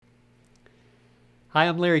Hi,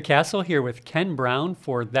 I'm Larry Castle here with Ken Brown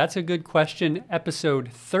for That's a Good Question, episode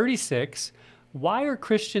 36, Why Are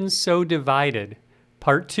Christians So Divided?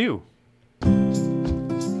 Part 2.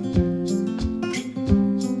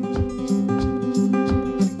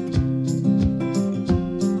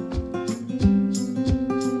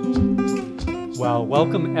 Well,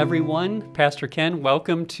 welcome everyone. Pastor Ken,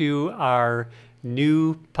 welcome to our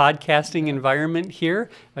new podcasting environment here.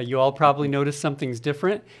 You all probably noticed something's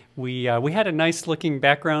different. We had a nice looking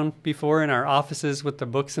background before in our offices with the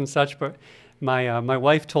books and such, but my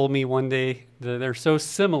wife told me one day that they're so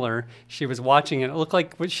similar. She was watching it. It looked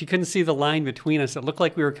like she couldn't see the line between us. It looked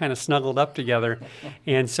like we were kind of snuggled up together.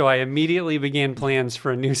 And so I immediately began plans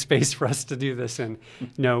for a new space for us to do this. And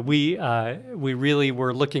no, we really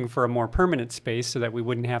were looking for a more permanent space so that we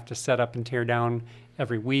wouldn't have to set up and tear down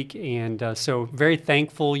every week. And so very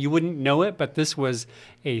thankful. You wouldn't know it, but this was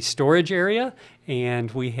a storage area.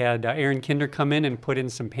 And we had Aaron Kinder come in and put in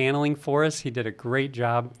some paneling for us. He did a great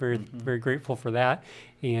job. Very grateful for that.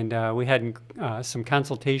 And we had some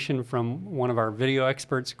consultation from one of our video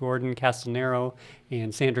experts, Gordon Castellnero,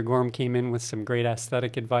 and Sandra Gorm came in with some great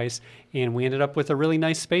aesthetic advice. And we ended up with a really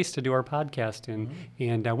nice space to do our podcast in.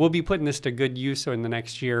 And we'll be putting this to good use. So in the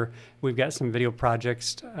next year, we've got some video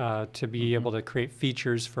projects to be able to create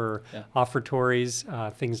features for offertories,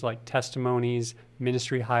 things like testimonies,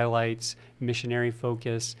 ministry highlights, missionary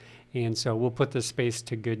focus. And so we'll put this space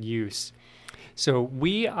to good use. So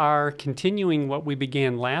we are continuing what we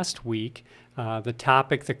began last week.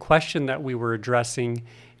 The question that we were addressing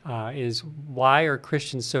is why are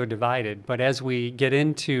Christians so divided? But as we get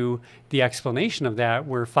into the explanation of that,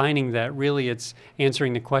 we're finding that really it's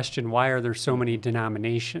answering the question, why are there so many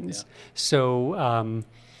denominations? Yeah. So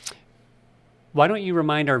why don't you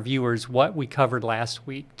remind our viewers what we covered last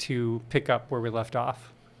week to pick up where we left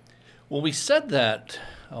off? Well, we said that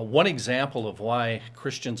one example of why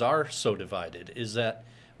Christians are so divided is that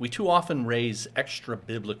we too often raise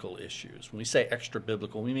extra-biblical issues. When we say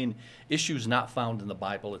extra-biblical, we mean issues not found in the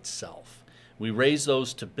Bible itself. We raise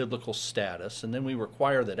those to biblical status, and then we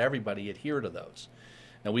require that everybody adhere to those.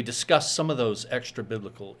 Now, we discussed some of those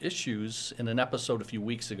extra-biblical issues in an episode a few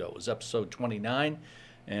weeks ago. It was episode 29,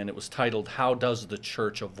 and it was titled, How Does the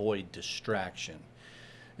Church Avoid Distraction?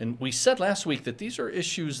 And we said last week that these are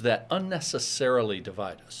issues that unnecessarily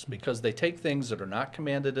divide us because they take things that are not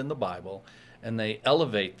commanded in the Bible and they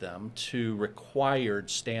elevate them to required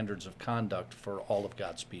standards of conduct for all of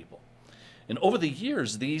God's people. And over the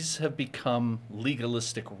years, these have become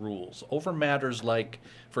legalistic rules over matters like,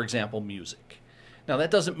 for example, music. Now,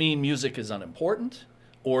 that doesn't mean music is unimportant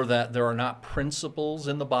or that there are not principles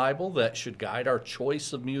in the Bible that should guide our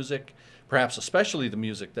choice of music, perhaps especially the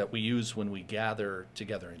music that we use when we gather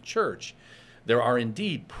together in church. There are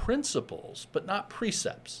indeed principles, but not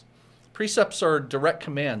precepts. Precepts are direct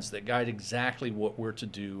commands that guide exactly what we're to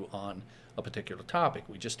do on a particular topic.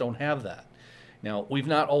 We just don't have that. Now, we've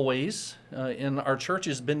not always, in our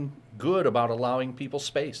churches, been good about allowing people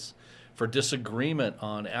space for disagreement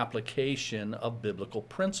on application of biblical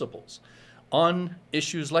principles on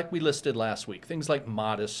issues like we listed last week, things like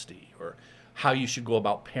modesty or how you should go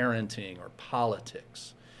about parenting or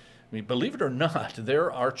politics. I mean, believe it or not,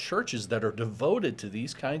 there are churches that are devoted to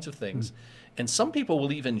these kinds of things, and some people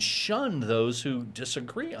will even shun those who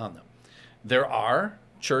disagree on them. There are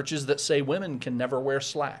churches that say women can never wear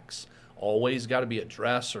slacks, always got to be a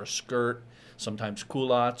dress or a skirt, sometimes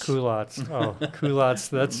culottes. Culottes. Oh, culottes.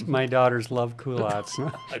 That's my daughters love culottes.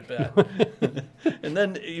 I bet. And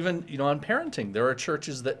then even, on parenting, there are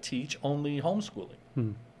churches that teach only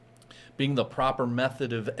homeschooling. Being the proper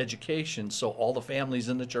method of education, so all the families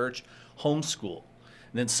in the church homeschool.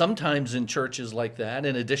 And then sometimes in churches like that,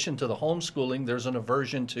 in addition to the homeschooling, there's an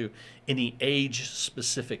aversion to any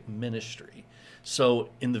age-specific ministry. So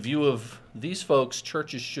in the view of these folks,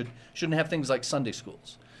 churches shouldn't have things like Sunday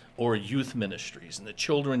schools or youth ministries, and the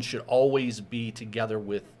children should always be together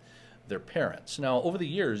with their parents. Now, over the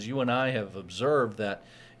years, you and I have observed that,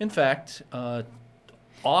 in fact,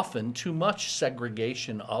 often too much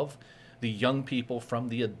segregation of the young people from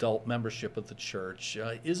the adult membership of the church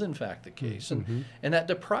is in fact the case. And that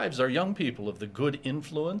deprives our young people of the good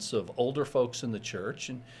influence of older folks in the church.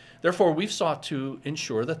 And therefore, we've sought to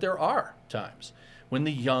ensure that there are times when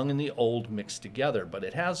the young and the old mix together, but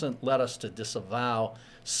it hasn't led us to disavow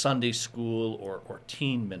Sunday school or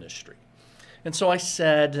teen ministry. And so I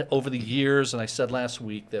said over the years, and I said last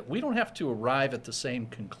week, that we don't have to arrive at the same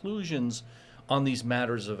conclusions on these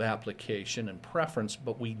matters of application and preference,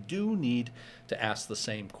 but we do need to ask the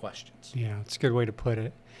same questions. Yeah, it's a good way to put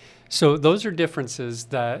it. So those are differences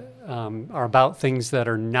that are about things that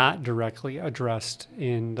are not directly addressed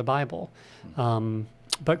in the Bible.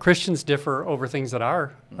 But Christians differ over things that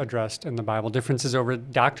are addressed in the Bible, differences over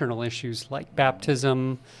doctrinal issues like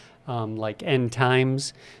baptism, like end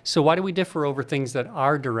times. So why do we differ over things that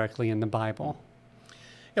are directly in the Bible?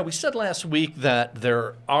 Yeah, we said last week that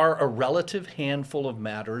there are a relative handful of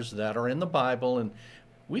matters that are in the Bible, and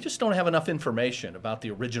we just don't have enough information about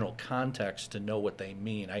the original context to know what they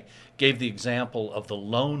mean. I gave the example of the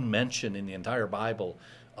lone mention in the entire Bible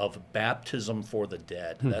of baptism for the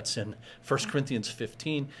dead. That's in 1 Corinthians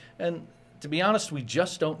 15. And to be honest, we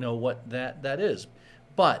just don't know what that is.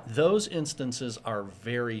 But those instances are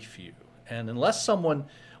very few. And unless someone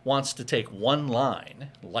wants to take one line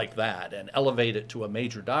like that and elevate it to a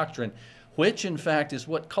major doctrine, which in fact is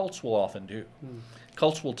what cults will often do.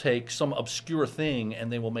 Cults will take some obscure thing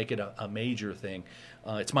and they will make it a major thing.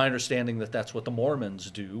 It's my understanding that that's what the Mormons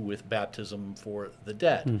do with baptism for the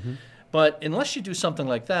dead. But unless you do something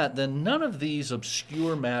like that, then none of these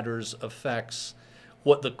obscure matters affects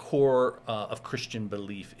what the core of Christian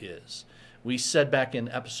belief is. We said back in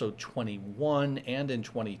episode 21 and in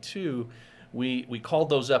 22, we called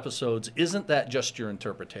those episodes, "Isn't That Just Your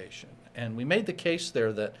Interpretation?" And we made the case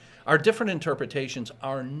there that our different interpretations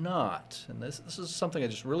are not, and this is something I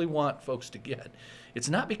just really want folks to get, it's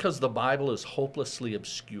not because the Bible is hopelessly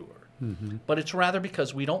obscure, but it's rather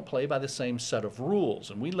because we don't play by the same set of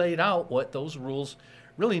rules. And we laid out what those rules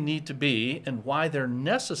really need to be and why they're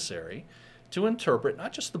necessary to interpret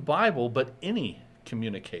not just the Bible, but any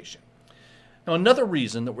communication. Now, another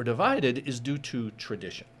reason that we're divided is due to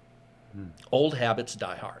tradition. Old habits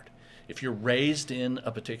die hard. If you're raised in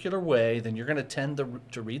a particular way, then you're going to tend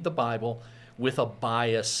to read the Bible with a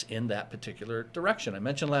bias in that particular direction. I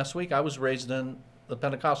mentioned last week I was raised in the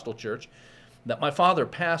Pentecostal church that my father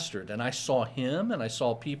pastored, and I saw him and I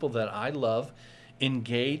saw people that I love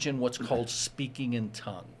engage in what's called speaking in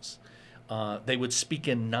tongues. They would speak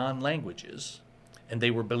in non-languages, and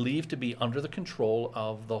they were believed to be under the control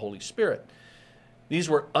of the Holy Spirit. These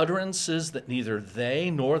were utterances that neither they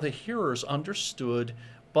nor the hearers understood,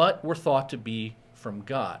 but were thought to be from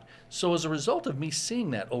God. So as a result of me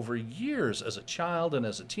seeing that over years as a child and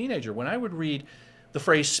as a teenager, when I would read the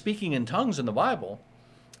phrase speaking in tongues in the Bible,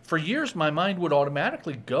 for years my mind would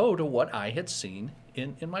automatically go to what I had seen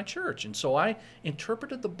in my church. And so I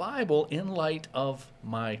interpreted the Bible in light of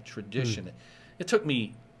my tradition. It took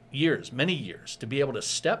me years, many years, to be able to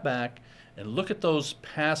step back and look at those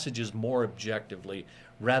passages more objectively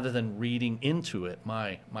rather than reading into it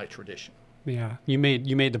my tradition. Yeah, you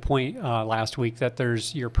made the point last week that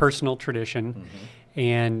there's your personal tradition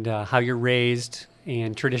and how you're raised,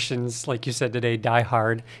 and traditions, like you said today, die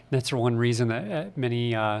hard. And that's one reason that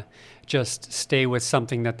many just stay with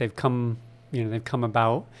something that they've come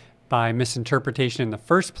about by misinterpretation in the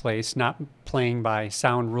first place, not playing by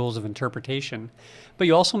sound rules of interpretation. But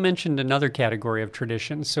you also mentioned another category of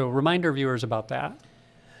tradition, so remind our viewers about that.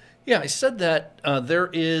 Yeah, I said that there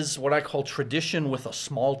is what I call tradition with a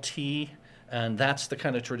small t, and that's the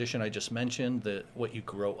kind of tradition I just mentioned, what you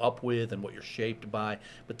grow up with and what you're shaped by.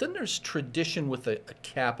 But then there's tradition with a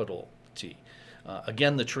capital T.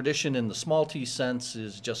 Again, the tradition in the small t sense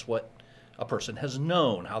is just what a person has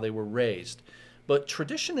known, how they were raised. But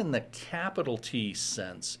tradition in the capital T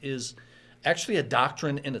sense is actually a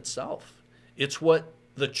doctrine in itself. It's what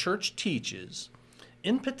the church teaches.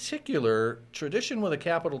 In particular, tradition with a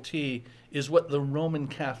capital T is what the Roman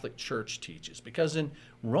Catholic Church teaches. Because in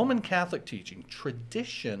Roman Catholic teaching,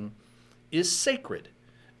 tradition is sacred.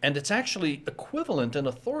 And it's actually equivalent in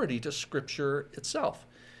authority to Scripture itself.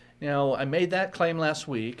 Now, I made that claim last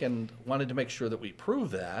week and wanted to make sure that we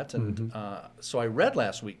prove that. And so I read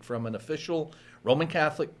last week from an official Roman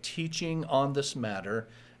Catholic teaching on this matter.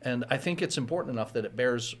 And I think it's important enough that it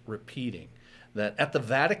bears repeating. That at the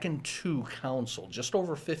Vatican II Council, just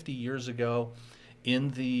over 50 years ago,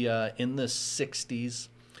 in the 60s,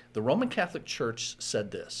 the Roman Catholic Church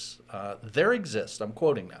said this. There exists, I'm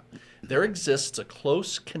quoting now, there exists a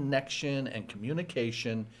close connection and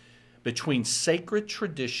communication between sacred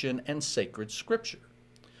tradition and sacred Scripture.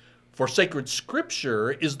 For sacred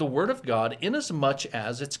Scripture is the Word of God inasmuch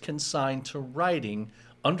as it's consigned to writing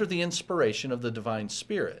under the inspiration of the divine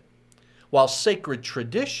Spirit, while sacred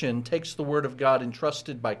tradition takes the Word of God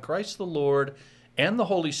entrusted by Christ the Lord and the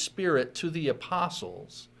Holy Spirit to the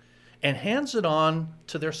apostles and hands it on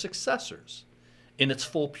to their successors in its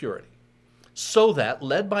full purity, so that,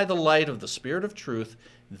 led by the light of the Spirit of truth,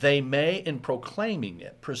 they may, in proclaiming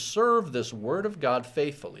it, preserve this Word of God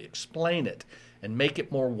faithfully, explain it, and make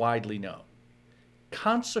it more widely known.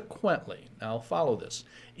 Consequently, now follow this,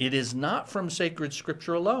 it is not from sacred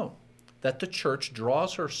Scripture alone that the church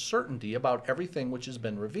draws her certainty about everything which has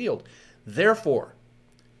been revealed. Therefore,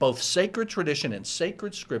 both sacred tradition and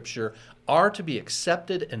sacred scripture are to be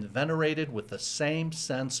accepted and venerated with the same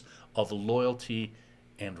sense of loyalty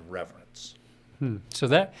and reverence. So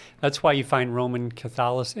that's why you find in Roman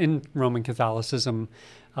Catholicism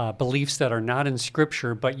beliefs that are not in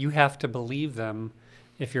Scripture, but you have to believe them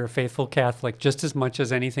if you're a faithful Catholic just as much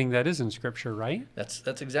as anything that is in Scripture, right? That's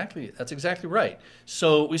exactly right.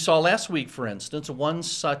 So we saw last week, for instance, one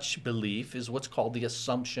such belief is what's called the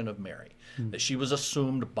Assumption of Mary, that she was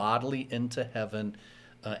assumed bodily into heaven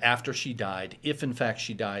after she died, if in fact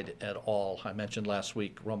she died at all. I mentioned last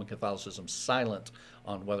week Roman Catholicism's silent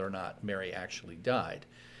on whether or not Mary actually died.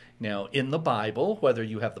 Now, in the Bible, whether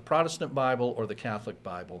you have the Protestant Bible or the Catholic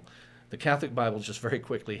Bible just very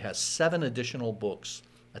quickly has 7 additional books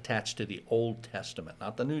attached to the Old Testament,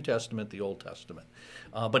 not the New Testament, the Old Testament.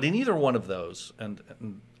 But in either one of those, and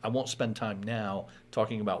I won't spend time now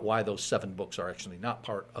talking about why those 7 books are actually not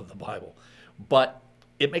part of the Bible, but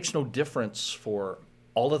it makes no difference for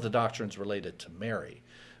all of the doctrines related to Mary,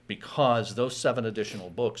 because those 7 additional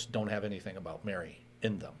books don't have anything about Mary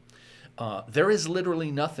in them. There is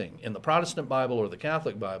literally nothing in the Protestant Bible or the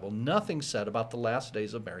Catholic Bible, nothing said about the last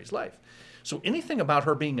days of Mary's life. So anything about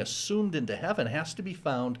her being assumed into heaven has to be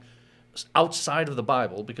found outside of the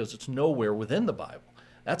Bible because it's nowhere within the Bible.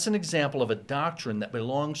 That's an example of a doctrine that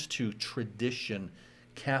belongs to tradition,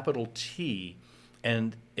 capital T,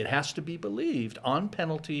 and it has to be believed on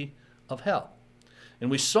penalty of hell. And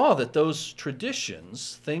we saw that those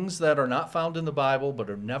traditions, things that are not found in the Bible but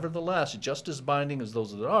are nevertheless just as binding as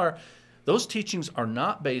those that are, those teachings are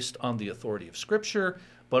not based on the authority of Scripture,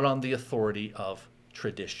 but on the authority of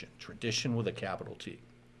tradition. Tradition with a capital T.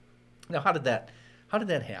 Now, how did that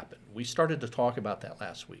happen? We started to talk about that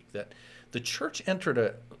last week, that the church entered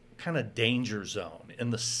a kind of danger zone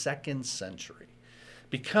in the 2nd century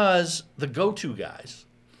because the go-to guys,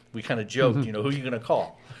 we kind of joked, who are you going to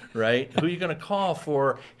call? Right? Who are you going to call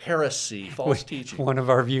for heresy, false teaching? One of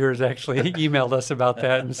our viewers actually emailed us about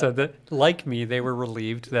that and said that, like me, they were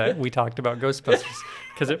relieved that we talked about Ghostbusters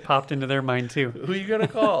because it popped into their mind too. Who are you going to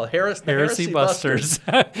call? Heresy Busters.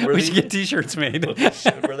 We should get T-shirts made.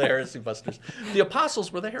 We're the Heresy Busters. The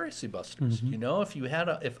apostles were the Heresy Busters.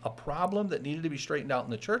 If a problem that needed to be straightened out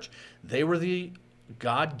in the church, they were the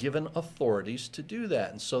God-given authorities to do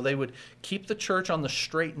that. And so they would keep the church on the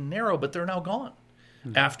straight and narrow, but they're now gone.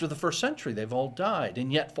 After the 1st century, they've all died,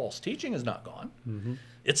 and yet false teaching is not gone.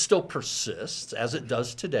 It still persists, as it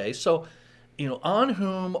does today. So, on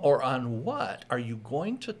whom or on what are you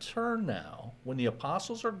going to turn now when the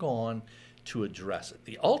apostles are gone to address it?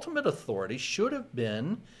 The ultimate authority should have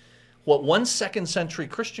been what one 2nd century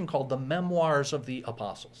Christian called the memoirs of the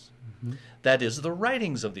apostles. That is, the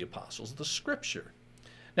writings of the apostles, the Scripture.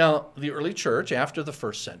 Now, the early church, after the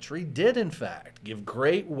 1st century, did in fact give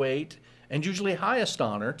great weight and usually highest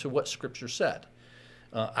honor to what Scripture said.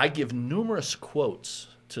 I give numerous quotes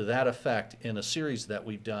to that effect in a series that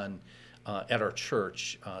we've done at our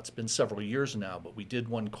church. It's been several years now, but we did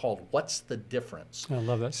one called What's the Difference? I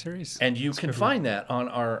love that series. And you can find that on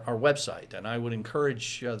our website, and I would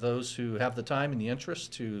encourage those who have the time and the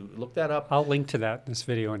interest to look that up. I'll link to that in this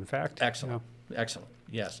video, in fact. Excellent. Excellent,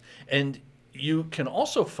 yes. And you can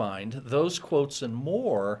also find those quotes and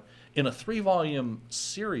more in a 3-volume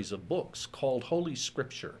series of books called Holy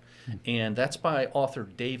Scripture. And that's by author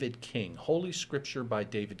David King, Holy Scripture by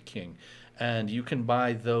David King. And you can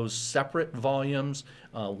buy those separate volumes.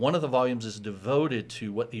 One of the volumes is devoted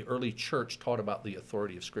to what the early church taught about the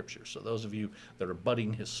authority of Scripture. So those of you that are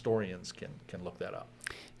budding historians can look that up.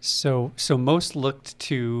 So most looked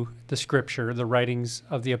to the Scripture, the writings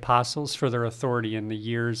of the apostles, for their authority in the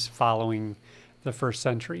years following the 1st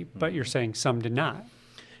century. But you're saying some did not.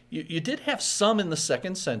 You did have some in the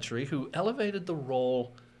 2nd century who elevated the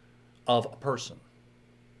role of a person,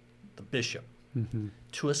 the bishop,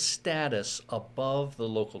 to a status above the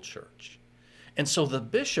local church. And so the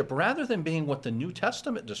bishop, rather than being what the New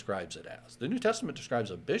Testament describes it as, the New Testament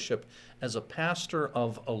describes a bishop as a pastor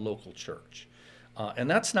of a local church. And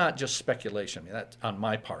that's not just speculation. I mean, that's on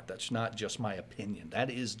my part. That's not just my opinion. That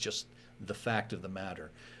is just the fact of the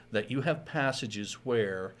matter, that you have passages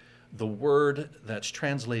where the word that's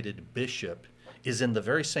translated bishop is in the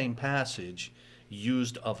very same passage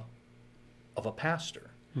used of a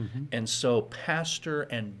pastor. And so pastor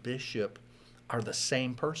and bishop are the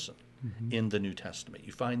same person in the New Testament.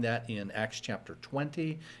 You find that in Acts chapter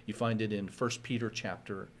 20. You find it in 1 Peter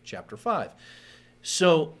chapter 5.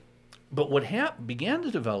 So, but what began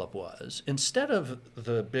to develop was, instead of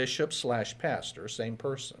the bishop/pastor, same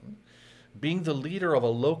person, being the leader of a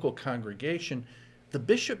local congregation, the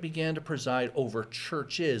bishop began to preside over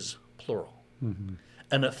churches, plural,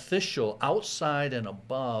 an official outside and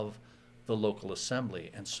above the local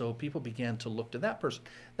assembly. And so people began to look to that person.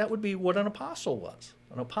 That would be what an apostle was.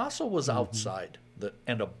 An apostle was outside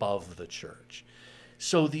and above the church.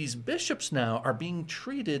 So these bishops now are being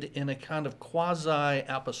treated in a kind of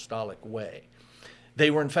quasi-apostolic way. They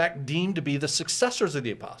were in fact deemed to be the successors of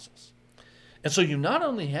the apostles. And so you not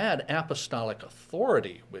only had apostolic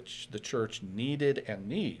authority, which the church needed and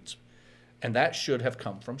needs, and that should have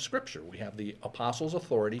come from Scripture. We have the apostles'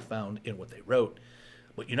 authority found in what they wrote.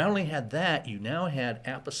 But you not only had that, you now had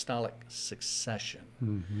apostolic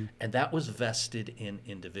succession. And that was vested in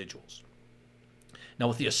individuals. Now,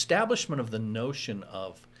 with the establishment of the notion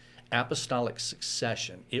of apostolic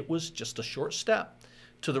succession, it was just a short step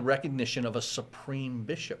to the recognition of a supreme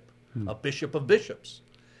bishop, a bishop of bishops.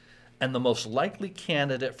 And the most likely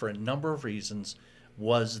candidate for a number of reasons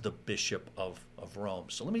was the Bishop of Rome.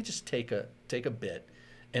 So let me just take a bit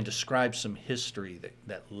and describe some history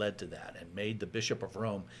that led to that and made the Bishop of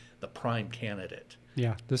Rome the prime candidate.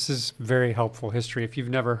 Yeah, this is very helpful history. If you've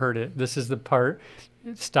never heard it, this is the part.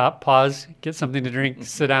 Stop, pause, get something to drink,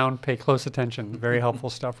 sit down, pay close attention. Very helpful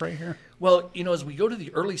stuff right here. Well, as we go to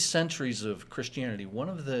the early centuries of Christianity, one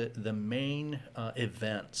of the main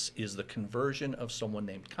events is the conversion of someone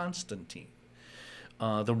named Constantine,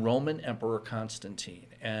 the Roman Emperor Constantine.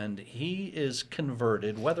 And he is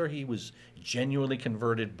converted, whether he was genuinely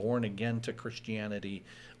converted, born again to Christianity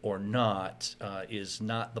or not, is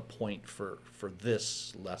not the point for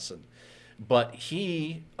this lesson. But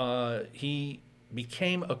he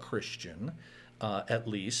became a Christian, at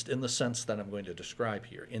least in the sense that I'm going to describe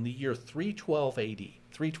here. In the year 312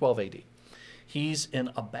 AD, he's in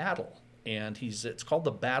a battle, and it's called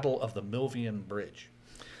the Battle of the Milvian Bridge.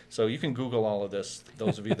 So you can Google all of this,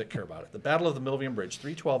 those of you that care about it. The Battle of the Milvian Bridge,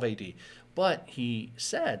 312 AD. But he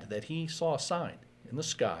said that he saw a sign in the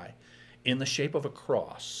sky in the shape of a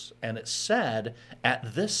cross, and it said,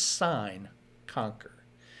 "At this sign, conquer."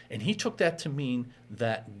 And he took that to mean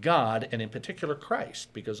that God, and in particular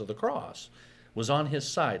Christ, because of the cross, was on his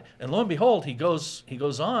side. And lo and behold, he goes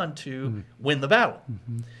on to win the battle.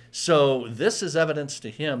 So this is evidence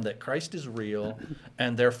to him that Christ is real,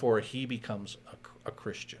 and therefore he becomes a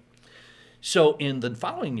Christian. So in the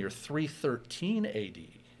following year, 313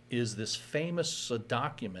 AD, is this famous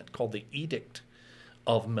document called the Edict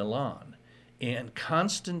of Milan. And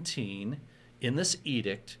Constantine, in this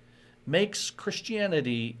edict, makes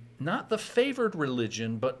Christianity not the favored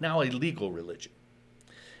religion, but now a legal religion.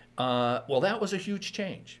 Well, that was a huge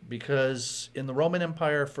change, because in the Roman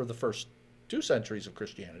Empire for the first 2 centuries of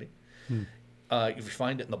Christianity, if you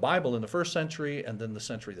find it in the Bible in the 1st century and then the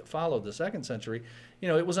century that followed, the 2nd century,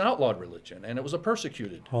 it was an outlawed religion and it was a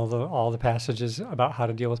persecuted. All the passages about how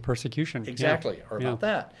to deal with persecution. Exactly, are about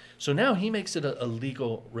that. So now he makes it a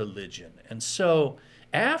legal religion. And so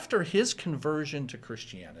after his conversion to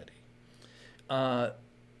Christianity,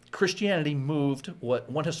 Christianity moved, what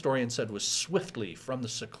one historian said was swiftly, from the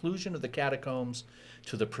seclusion of the catacombs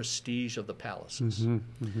to the prestige of the palaces.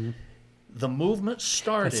 The movement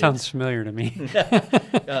started... That sounds familiar to me.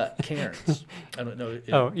 Cairns. I don't know.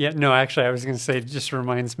 Oh, yeah. No, actually, I was going to say it just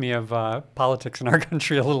reminds me of politics in our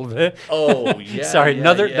country a little bit. Oh, yeah. Sorry,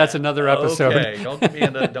 that's another episode. Okay,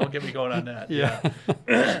 don't get me going on that.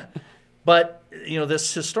 Yeah. But,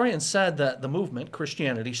 this historian said that the movement,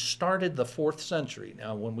 Christianity, started the 4th century.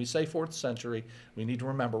 Now, when we say 4th century, we need to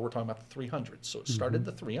remember we're talking about the 300s. So it started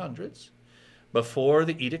the 300s. Before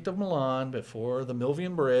the Edict of Milan, before the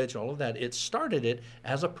Milvian Bridge, all of that, it started it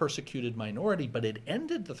as a persecuted minority, but it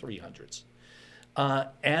ended the 300s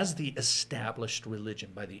as the established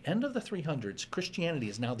religion. By the end of the 300s, Christianity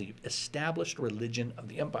is now the established religion of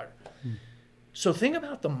the empire. So think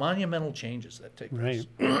about the monumental changes that take place.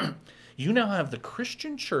 Right. You now have the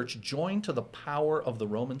Christian church joined to the power of the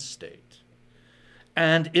Roman state,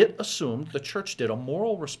 and it assumed the church did a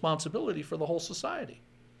moral responsibility for the whole society.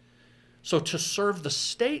 So to serve the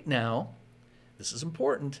state now, this is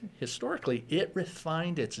important, historically, it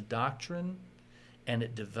refined its doctrine and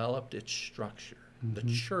it developed its structure. The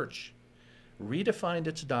church redefined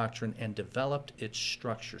its doctrine and developed its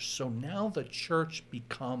structure. So now the church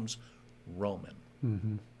becomes Roman.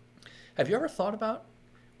 Have you ever thought about,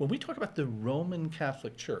 when we talk about the Roman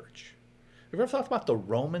Catholic Church, have you ever thought about the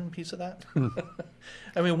Roman piece of that?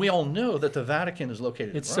 I mean, we all know that the Vatican is located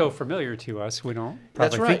in Rome. It's so familiar to us, we don't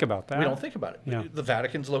probably think about that. We don't think about it. Yeah. The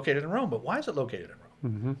Vatican's located in Rome, but why is it located in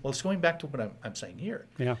Rome? Well, it's going back to what I'm saying here.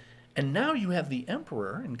 Yeah. And now you have the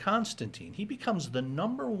emperor in Constantine. He becomes the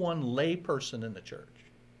 #1 lay person in the church.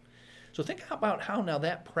 So think about how now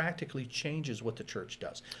that practically changes what the church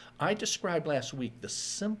does. I described last week the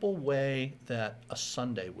simple way that a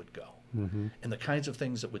Sunday would go and the kinds of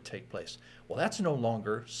things that would take place. Well, that's no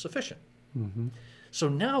longer sufficient. So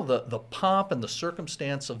now the pomp and the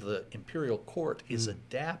circumstance of the imperial court is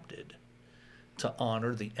adapted to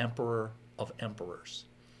honor the emperor of emperors.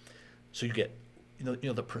 So you get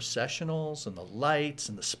the processionals and the lights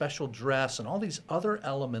and the special dress and all these other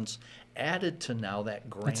elements added to now that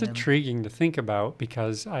grand. It's intriguing to think about,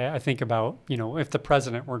 because I think about, if the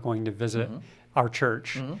president were going to visit our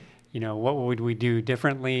church, what would we do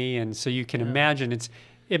differently? And so you can imagine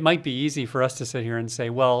it might be easy for us to sit here and say,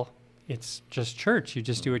 well, it's just church. You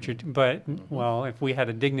just do what you're doing. But, well, if we had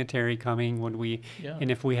a dignitary coming, would we,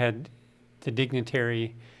 and if we had the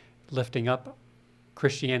dignitary lifting up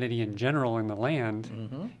Christianity in general in the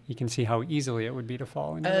land, you can see how easily it would be to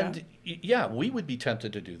fall into that. And yeah, we would be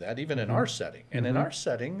tempted to do that even in our setting. And in our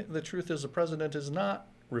setting, the truth is the president is not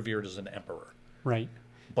revered as an emperor. Right.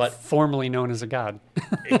 But formerly known as a god.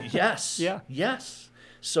 Yes. Yeah. Yes.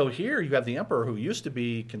 So here you have the emperor who used to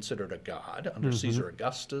be considered a god under Caesar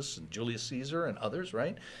Augustus and Julius Caesar and others,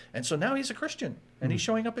 right? And so now he's a Christian and he's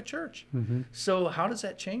showing up at church. So how does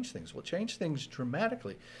that change things? Well, it changed things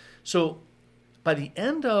dramatically. So by the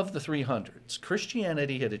end of the 300s,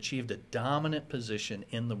 Christianity had achieved a dominant position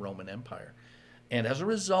in the Roman Empire. And as a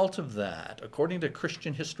result of that, according to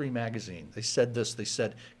Christian History magazine, they said this, they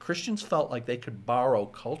said, Christians felt like they could borrow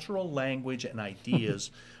cultural language and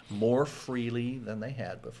ideas more freely than they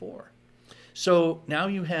had before. So now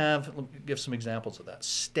you have, let me give some examples of that,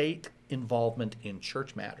 state involvement in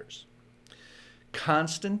church matters.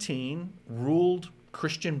 Constantine ruled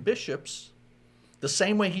Christian bishops the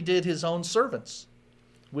same way he did his own servants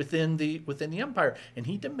within the empire. And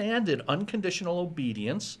he demanded unconditional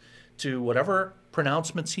obedience to whatever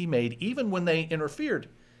pronouncements he made, even when they interfered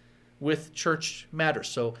with church matters.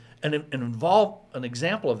 So an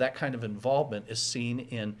example of that kind of involvement is seen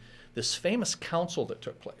in this famous council that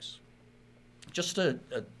took place. Just less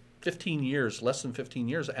than 15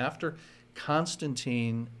 years after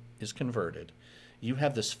Constantine is converted, you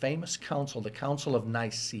have this famous council, the Council of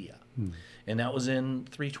Nicaea. And that was in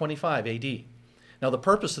 325 AD. Now, the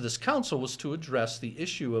purpose of this council was to address the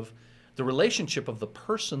issue of the relationship of the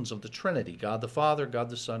persons of the Trinity, God the Father, God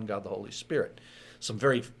the Son, God the Holy Spirit. Some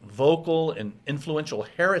very vocal and influential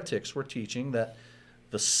heretics were teaching that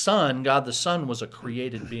the Son, God the Son, was a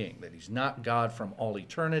created being, that he's not God from all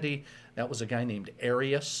eternity. That was a guy named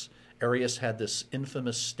Arius. Arius had this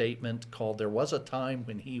infamous statement called, "There was a time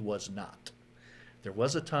when he was not." There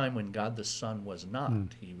was a time when God the Son was not.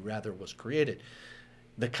 He rather was created.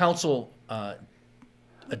 The council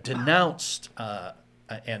denounced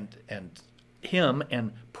him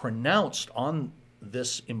and pronounced on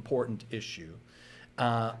this important issue.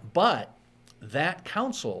 But that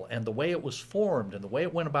council and the way it was formed and the way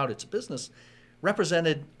it went about its business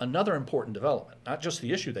represented another important development, not just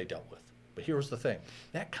the issue they dealt with. But here was the thing.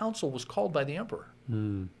 That council was called by the emperor.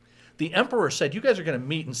 The emperor said, you guys are going to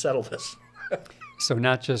meet and settle this. So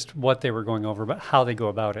not just what they were going over, but how they go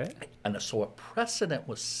about it. And so a precedent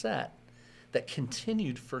was set that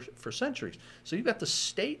continued for centuries. So you've got the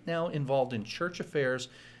state now involved in church affairs,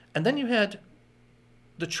 and then you had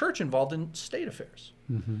the church involved in state affairs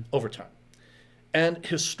over time. And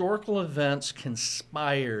historical events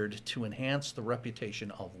conspired to enhance the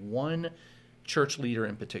reputation of one church leader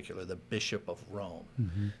in particular, the Bishop of Rome,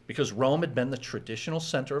 because Rome had been the traditional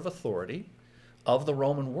center of authority of the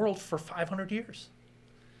Roman world for 500 years.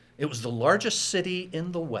 It was the largest city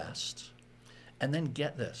in the West. And then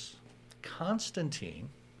get this, Constantine,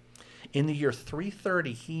 in the year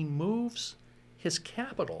 330, he moves his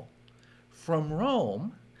capital from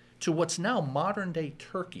Rome to what's now modern-day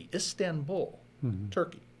Turkey, Istanbul,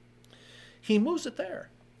 Turkey. He moves it there.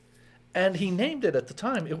 And he named it at the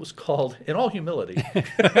time, it was called, in all humility,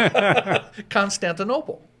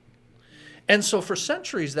 Constantinople. And so for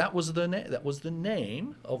centuries, that was the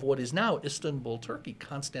name of what is now Istanbul, Turkey,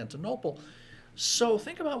 Constantinople. So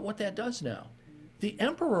think about what that does now. The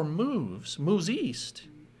emperor moves east.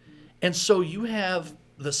 And so you have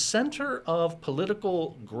the center of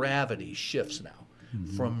political gravity shifts now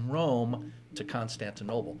from Rome to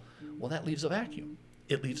Constantinople. Well, that leaves a vacuum.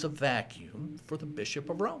 It leaves a vacuum for the Bishop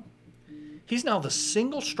of Rome. He's now the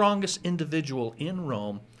single strongest individual in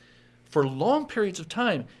Rome for long periods of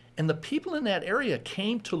time. And the people in that area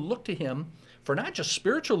came to look to him for not just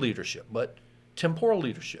spiritual leadership, but temporal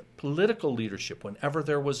leadership, political leadership, whenever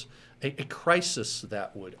there was a crisis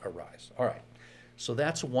that would arise. All right, so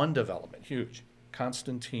that's one development, huge.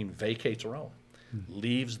 Constantine vacates Rome,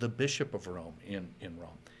 leaves the Bishop of Rome in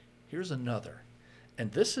Rome. Here's another,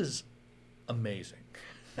 and this is amazing.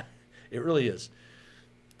 It really is.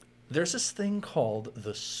 There's this thing called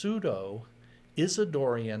the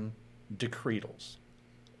Pseudo-Isidorian Decretals.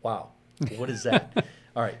 Wow, what is that?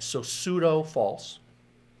 All right, so pseudo, false,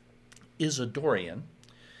 Isidorian.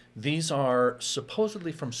 These are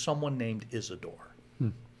supposedly from someone named Isidore.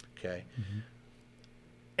 Okay,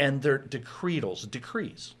 and they're decretals,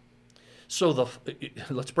 decrees. So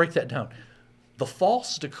let's break that down. The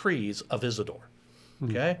false decrees of Isidore.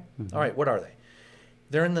 Okay, all right, what are they?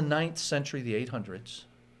 They're in the 9th century, the 800s.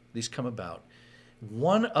 These come about.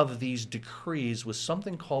 One of these decrees was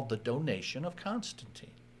something called the Donation of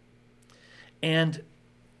Constantine. And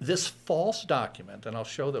this false document, and I'll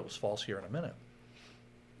show that it was false here in a minute,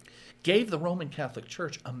 gave the Roman Catholic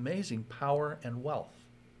Church amazing power and wealth.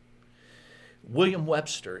 William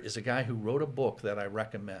Webster is a guy who wrote a book that I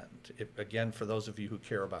recommend, again, for those of you who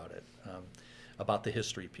care about it, about the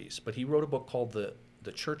history piece. But he wrote a book called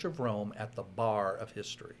The Church of Rome at the Bar of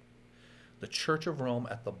History. The Church of Rome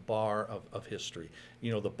at the Bar of History.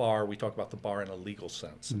 You know, the bar, we talk about the bar in a legal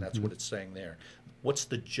sense, and that's what it's saying there. What's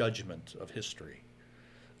the judgment of history?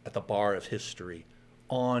 At the bar of history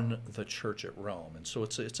on the church at Rome. And so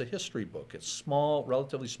it's a history book. It's small,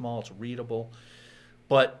 relatively small, it's readable.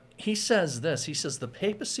 But he says this, he says the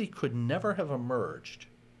papacy could never have emerged,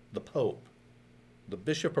 the Pope, the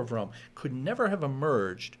Bishop of Rome, could never have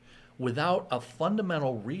emerged without a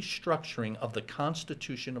fundamental restructuring of the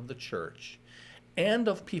constitution of the church and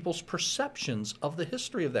of people's perceptions of the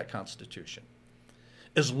history of that constitution.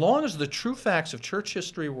 As long as the true facts of church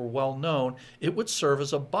history were well known, it would serve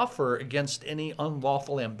as a buffer against any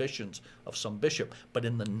unlawful ambitions of some bishop. But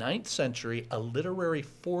in the 9th century, a literary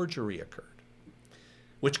forgery occurred,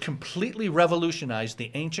 which completely revolutionized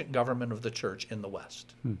the ancient government of the church in the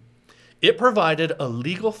West. It provided a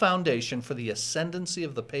legal foundation for the ascendancy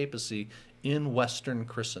of the papacy in Western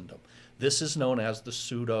Christendom. This is known as the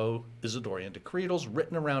Pseudo-Isidorian Decretals,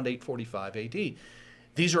 written around 845 AD.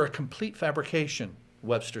 These are a complete fabrication,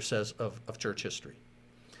 Webster says, of church history.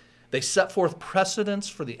 They set forth precedents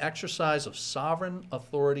for the exercise of sovereign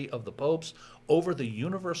authority of the popes over the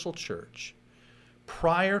universal church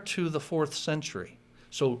prior to the 4th century.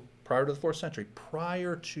 So prior to the 4th century,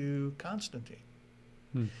 prior to Constantine.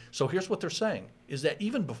 So here's what they're saying, is that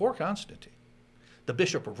even before Constantine, the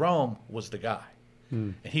Bishop of Rome was the guy.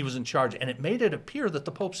 And he was in charge. And it made it appear that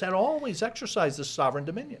the popes had always exercised this sovereign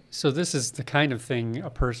dominion. So this is the kind of thing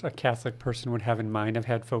a Catholic person would have in mind. I've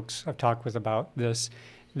had folks I've talked with about this.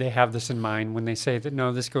 They have this in mind when they say that,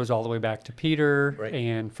 no, this goes all the way back to Peter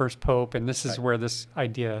and first Pope, and this is where this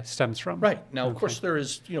idea stems from. Right. Now, of course, there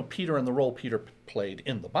is, Peter and the role Peter played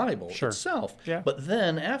in the Bible itself. Yeah. But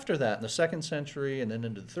then after that, in the 2nd century and then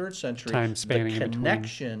into the 3rd century, time spanning the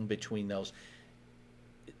connection between those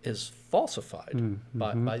is falsified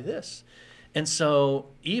by this. And so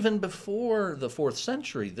even before the 4th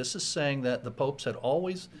century, this is saying that the popes had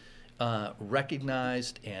always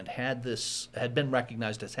recognized and had been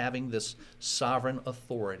recognized as having this sovereign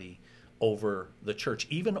authority over the church,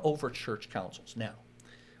 even over church councils. Now,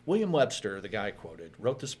 William Webster, the guy I quoted,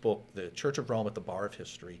 wrote this book, The Church of Rome at the Bar of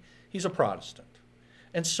History. He's a Protestant.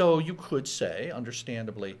 And so you could say,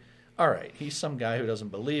 understandably, all right, he's some guy who doesn't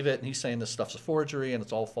believe it, and he's saying this stuff's a forgery and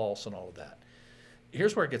it's all false and all of that.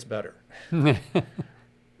 Here's where it gets better.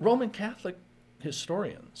 Roman Catholic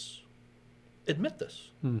historians admit this.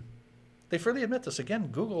 They freely admit this. Again,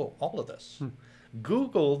 Google all of this.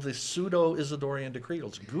 Google the Pseudo-Isidorian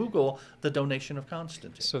Decretals. Google the Donation of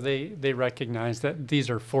Constantine. So they recognize that these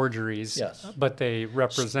are forgeries, yes, but they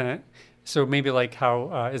represent. So maybe like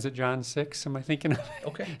how, is it John 6, am I thinking of?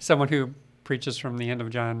 Okay. Someone who preaches from the end of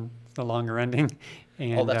John, the longer ending.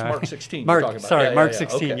 And, that's Mark 16 Mark, you're talking about. Sorry, Mark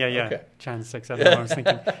 16, okay. Okay. John 6, I don't know what I was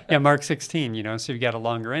thinking. Yeah, Mark 16, so you've got a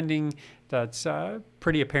longer ending that's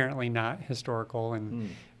pretty apparently not historical,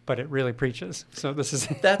 and but it really preaches. So this is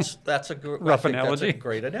that's a good rough analogy. That's a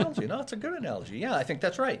great analogy. No, it's a good analogy. Yeah, I think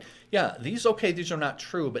that's right. Yeah, these are not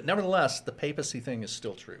true, but nevertheless, the papacy thing is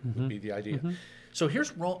still true, would be the idea. So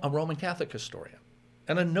here's a Roman Catholic historian,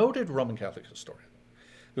 and a noted Roman Catholic historian,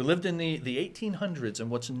 who lived in the 1800s, and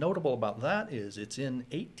what's notable about that is it's in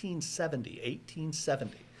 1870,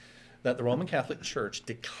 that the Roman Catholic Church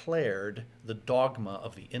declared the dogma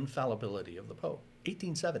of the infallibility of the Pope.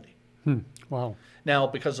 1870. Wow. Now,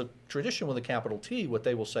 because of tradition with a capital T, what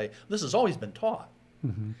they will say, this has always been taught,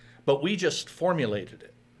 but we just formulated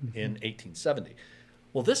it in 1870.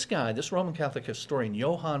 Well, this guy, this Roman Catholic historian,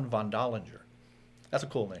 Johann von Dollinger, that's a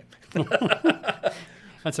cool name.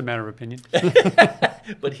 That's a matter of opinion.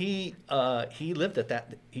 But he lived at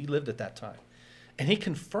that time, and he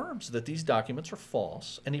confirms that these documents are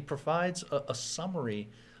false, and he provides a summary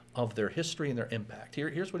of their history and their impact.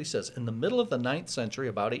 Here's what he says. In the middle of the 9th century,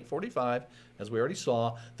 about 845, as we already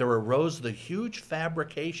saw, there arose the huge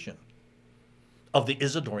fabrication of the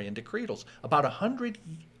Isidorian decretals. About 100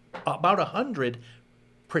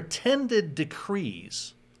 pretended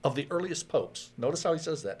decrees of the earliest popes. Notice how he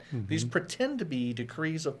says that. These pretend to be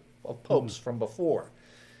decrees of popes from before,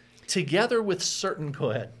 together with certain,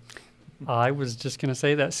 go ahead. I was just going to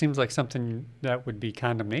say that seems like something that would be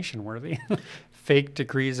condemnation worthy. Fake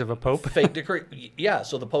decrees of a pope. Fake decree. Yeah,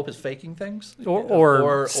 so the pope is faking things?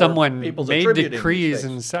 Or someone people's made attributing decrees.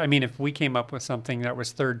 these And I mean, if we came up with something that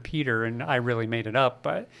was 3rd Peter and I really made it up,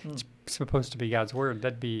 but it's supposed to be God's word,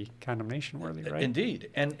 that'd be condemnation worthy, right? Indeed.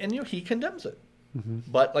 And he condemns it.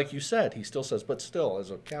 But like you said, he still says, but still,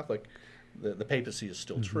 as a Catholic, the papacy is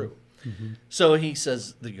still true. So he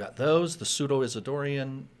says that you got those, the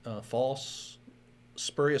pseudo-Isidorian, false,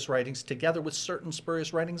 spurious writings, together with certain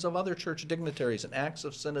spurious writings of other church dignitaries and acts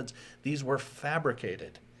of synods. These were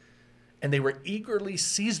fabricated, and they were eagerly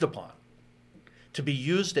seized upon to be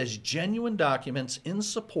used as genuine documents in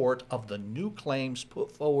support of the new claims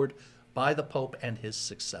put forward by the Pope and his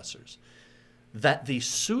successors. That the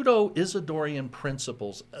pseudo-Isidorian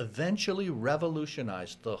principles eventually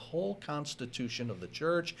revolutionized the whole constitution of the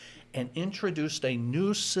church and introduced a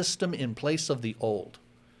new system in place of the old.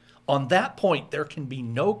 On that point, there can be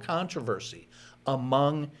no controversy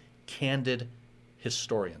among candid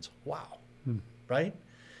historians. Wow. Right?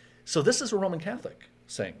 So this is a Roman Catholic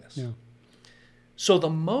saying this. Yeah. So the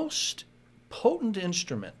most potent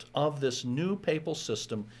instrument of this new papal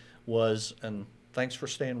system was, and thanks for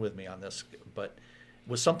staying with me on this, but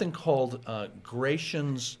was something called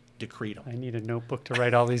Gratian's Decretum. I need a notebook to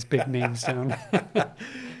write all these big names down.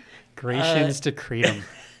 Gratian's Decretum.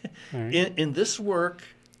 All right. In this work,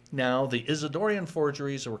 now, the Isidorian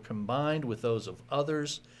forgeries were combined with those of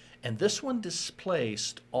others, and this one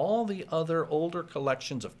displaced all the other older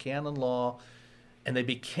collections of canon law, and they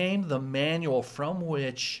became the manual from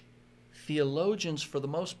which theologians, for the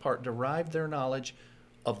most part, derived their knowledge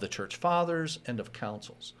of the church fathers and of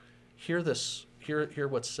councils. Hear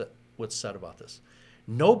what's said about this.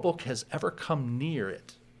 No book has ever come near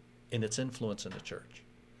it in its influence in the church,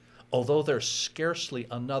 although there's scarcely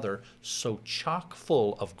another so chock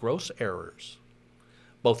full of gross errors,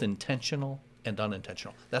 both intentional and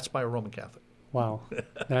unintentional. That's by a Roman Catholic. Wow,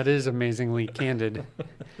 that is amazingly candid.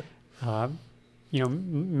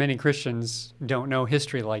 Many Christians don't know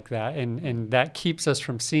history like that, and that keeps us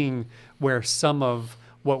from seeing where some of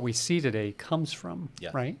what we see today comes from,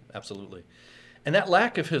 right? Absolutely. And that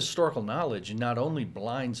lack of historical knowledge not only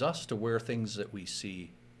blinds us to where things that we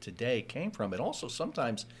see today came from, it also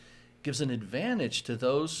sometimes gives an advantage to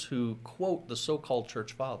those who quote the so-called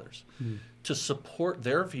church fathers to support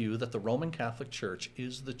their view that the Roman Catholic Church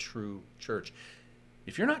is the true church.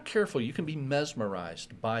 If you're not careful, you can be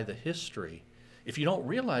mesmerized by the history if you don't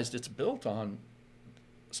realize it's built on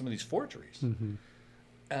some of these forgeries.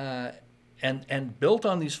 And built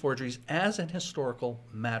on these forgeries as an historical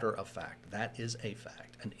matter of fact. That is a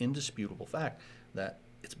fact, an indisputable fact, that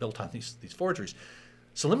it's built on these forgeries.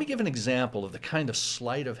 So let me give an example of the kind of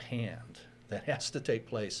sleight of hand that has to take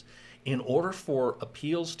place in order for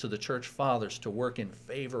appeals to the church fathers to work in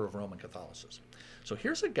favor of Roman Catholicism. So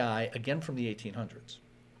here's a guy, again from the 1800s,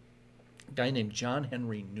 a guy named John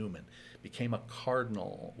Henry Newman, became a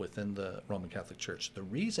cardinal within the Roman Catholic Church. The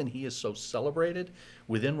reason he is so celebrated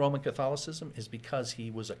within Roman Catholicism is because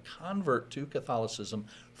he was a convert to Catholicism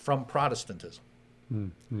from Protestantism.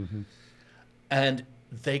 And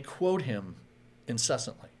they quote him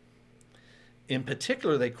incessantly. In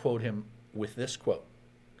particular, they quote him with this quote: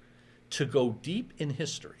 "To go deep in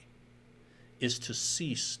history is to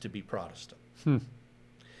cease to be Protestant."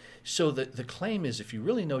 So the claim is, if you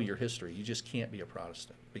really know your history, you just can't be a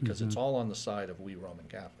Protestant because it's all on the side of we Roman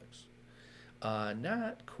Catholics.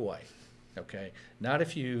 Not quite, okay? Not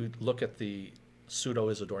if you look at the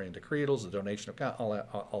pseudo-Isidorian decretals, the donation of God,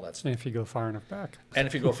 all that stuff. And if you go far enough back. And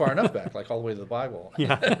if you go far enough back, like all the way to the Bible,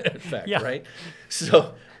 Yeah. in fact, Yeah. right?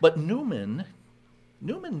 So, but Newman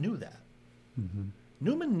knew that.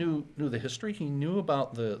 Newman knew the history. He knew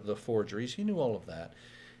about the forgeries. He knew all of that.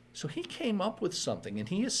 So he came up with something, and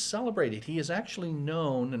he is celebrated. He is actually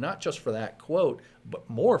known, not just for that quote, but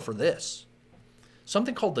more for this.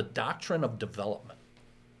 Something called the doctrine of development.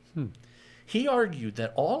 He argued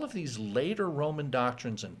that all of these later Roman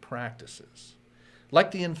doctrines and practices,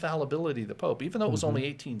 like the infallibility of the Pope, even though it was only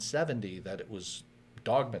 1870 that it was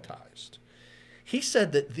dogmatized, he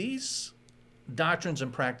said that these doctrines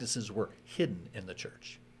and practices were hidden in the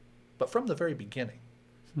church, but from the very beginning.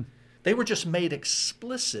 They were just made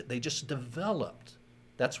explicit. They just developed.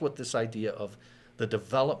 That's what this idea of the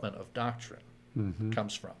development of doctrine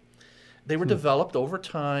comes from. They were developed over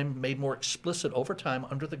time, made more explicit over time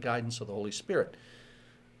under the guidance of the Holy Spirit.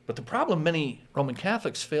 But the problem many Roman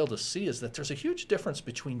Catholics fail to see is that there's a huge difference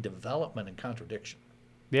between development and contradiction.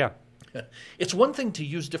 Yeah. It's one thing to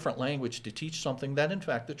use different language to teach something that, in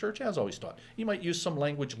fact, the church has always taught. You might use some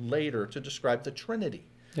language later to describe the Trinity.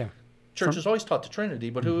 Yeah. Church has always taught the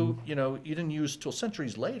Trinity, but you didn't use till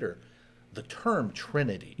centuries later the term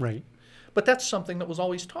Trinity. Right. But that's something that was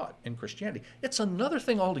always taught in Christianity. It's another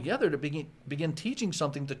thing altogether to begin teaching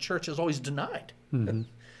something the church has always denied. And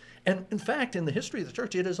in fact, in the history of the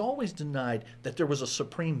church, it has always denied that there was a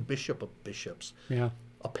supreme bishop of bishops,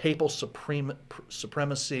 a papal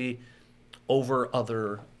supremacy over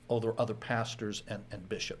other pastors and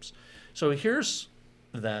bishops. So here's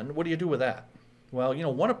then, what do you do with that? Well,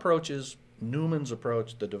 one approach is Newman's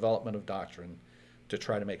approach, the development of doctrine, to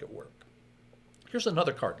try to make it work. Here's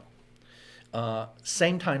another cardinal.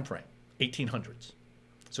 Same time frame, 1800s.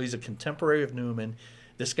 So he's a contemporary of Newman.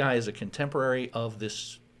 This guy is a contemporary of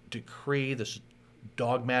this decree, this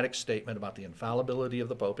dogmatic statement about the infallibility of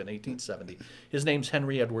the Pope in 1870. His name's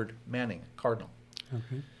Henry Edward Manning, cardinal.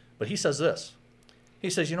 Okay. But he says this. He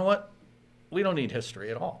says, you know what? We don't need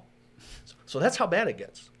history at all. So that's how bad it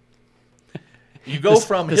gets. You go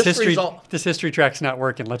from this history track's not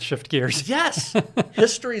working. Let's shift gears. Yes,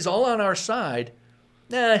 history's all on our side.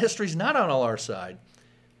 Nah, history's not on all our side,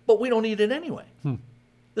 but we don't need it anyway.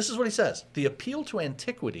 This is what he says. The appeal to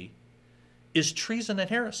antiquity is treason and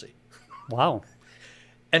heresy. Wow.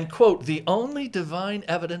 And, quote, the only divine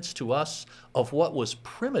evidence to us of what was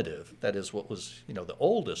primitive, that is what was, the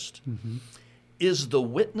oldest, is the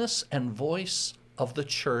witness and voice of the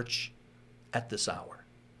church at this hour.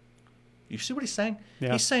 You see what he's saying?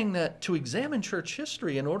 Yeah. He's saying that to examine church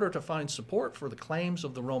history in order to find support for the claims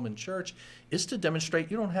of the Roman church is to demonstrate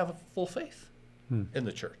you don't have a full faith in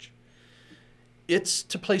the church. It's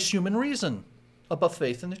to place human reason above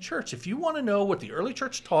faith in the church. If you want to know what the early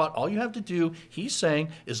church taught, all you have to do, he's saying,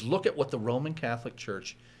 is look at what the Roman Catholic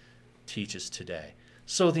Church teaches today.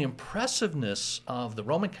 So the impressiveness of the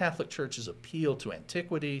Roman Catholic Church's appeal to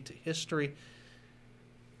antiquity, to history,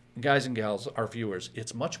 guys and gals, our viewers,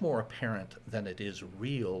 it's much more apparent than it is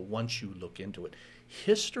real once you look into it.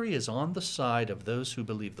 History is on the side of those who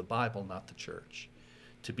believe the Bible, not the church,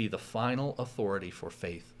 to be the final authority for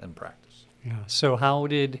faith and practice. Yeah. So how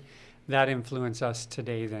did that influence us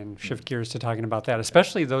today then? Shift gears to talking about that,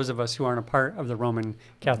 especially those of us who aren't a part of the Roman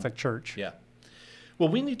Catholic Church. Yeah. Well,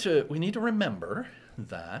 we need to remember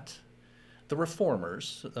that the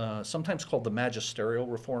reformers, sometimes called the magisterial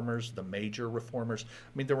reformers, the major reformers.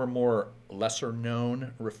 I mean, there were more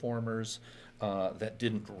lesser-known reformers that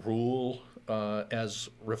didn't rule as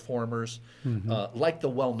reformers, like the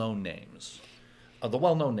well-known names. The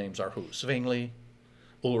well-known names are who? Zwingli,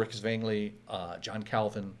 Ulrich Zwingli, John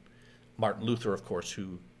Calvin, Martin Luther, of course,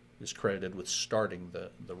 who is credited with starting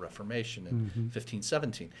the Reformation in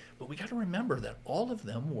 1517. But we got to remember that all of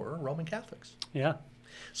them were Roman Catholics. Yeah.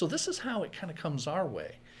 So this is how it kind of comes our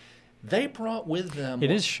way. They brought with them...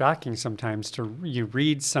 It is shocking sometimes you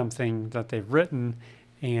read something that they've written,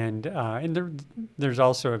 and there's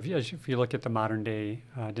also, if you look at the modern day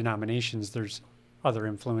denominations, there's other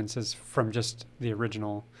influences from just the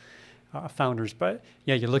original founders. But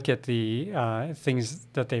yeah, you look at the things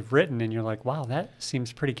that they've written, and you're like, wow, that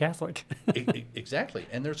seems pretty Catholic. Exactly,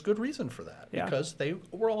 and there's good reason for that, Yeah. because they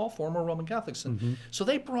were all former Roman Catholics, and so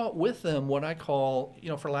they brought with them what I call,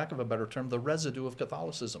 for lack of a better term, the residue of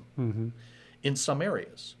Catholicism in some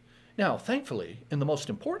areas. Now, thankfully, in the most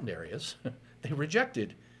important areas, they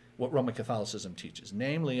rejected what Roman Catholicism teaches,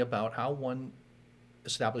 namely about how one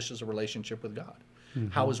establishes a relationship with God.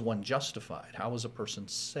 How is one justified? How is a person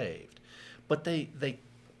saved? But they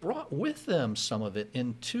brought with them some of it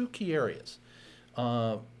in two key areas,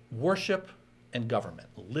 worship and government,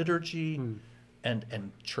 liturgy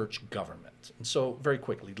and church government. And so very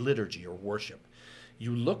quickly, liturgy or worship.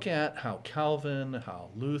 You look at how Calvin, how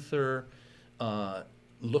Luther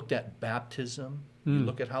looked at baptism. You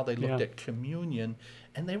look at how they looked at communion,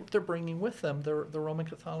 and they're bringing with them the Roman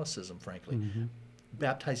Catholicism, frankly,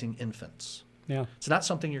 baptizing infants. Yeah. It's not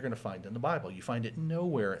something you're going to find in the Bible. You find it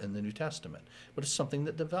nowhere in the New Testament. But it's something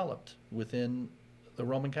that developed within the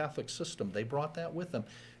Roman Catholic system. They brought that with them.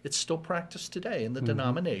 It's still practiced today in the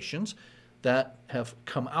denominations that have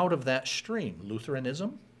come out of that stream.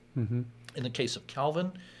 Lutheranism, in the case of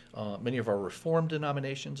Calvin, many of our Reformed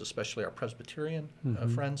denominations, especially our Presbyterian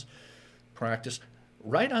friends, practice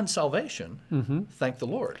right on salvation, thank the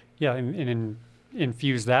Lord. Yeah, and in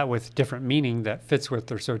infuse that with different meaning that fits with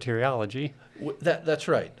their soteriology. That's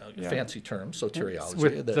right. Yeah. Fancy term, soteriology.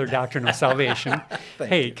 With their doctrine of salvation. Thank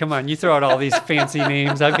Hey, you. come on, you throw out all these fancy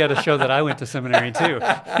names. I've got to show that I went to seminary too.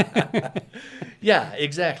 Yeah,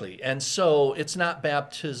 exactly. And so it's not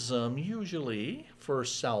baptism usually for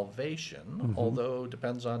salvation, although it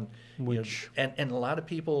depends on Which- and a lot of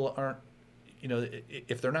people aren't,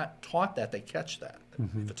 if they're not taught that, they catch that.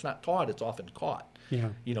 If it's not taught, it's often caught. Yeah.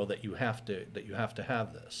 That you have to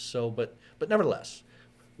have this. So, but nevertheless,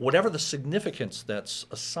 whatever the significance that's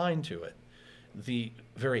assigned to it, the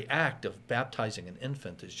very act of baptizing an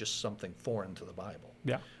infant is just something foreign to the Bible.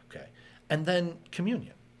 Yeah. Okay. And then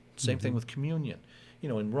communion. Same thing with communion.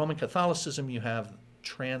 In Roman Catholicism, you have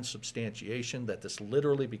transubstantiation, that this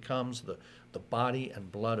literally becomes the body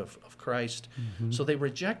and blood of Christ. So they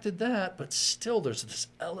rejected that, but still there's this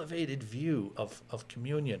elevated view of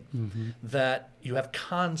communion that you have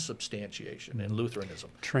consubstantiation in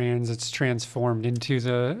Lutheranism. It's transformed into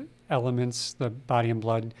the elements, the body and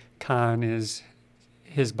blood. Con is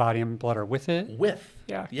his body and blood are with it.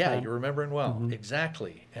 Yeah, con. you're remembering well.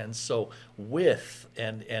 Exactly. And so with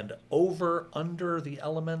and over, under the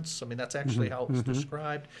elements, I mean, that's actually how it's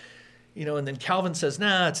described. And then Calvin says,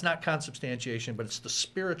 nah, it's not consubstantiation, but it's the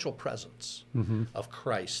spiritual presence of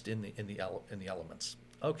Christ in the elements.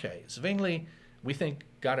 Okay, Zwingli, we think,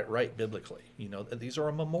 got it right biblically. These are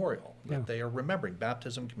a memorial that they are remembering,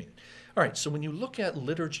 baptism, communion. All right, so when you look at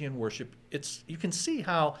liturgy and worship, you can see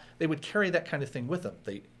how they would carry that kind of thing with them.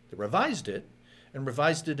 They revised it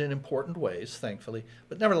in important ways, thankfully,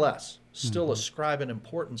 but nevertheless, still ascribe an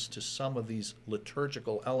importance to some of these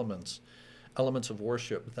liturgical elements of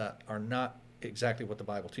worship that are not exactly what the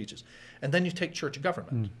Bible teaches. And then you take church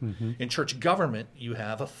government. In church government, you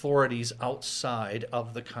have authorities outside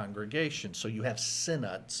of the congregation. So you have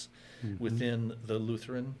synods within the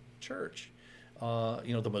Lutheran Church.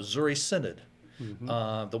 The Missouri Synod,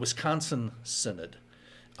 the Wisconsin Synod.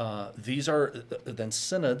 These are then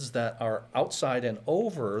synods that are outside and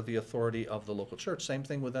over the authority of the local church. Same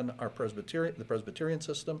thing within the Presbyterian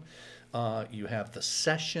system. You have the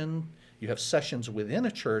session. You have sessions within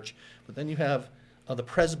a church, but then you have the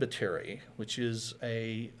presbytery, which is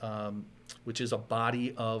a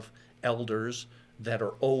body of elders that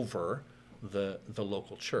are over the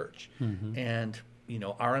local church. And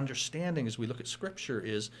our understanding as we look at Scripture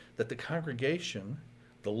is that the congregation,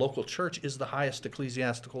 the local church, is the highest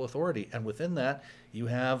ecclesiastical authority, and within that you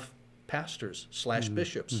have pastors /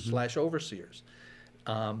 bishops / overseers.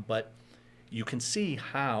 But you can see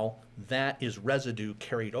how that is residue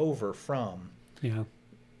carried over from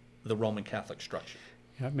the Roman Catholic structure.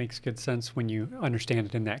 Yeah, it makes good sense when you understand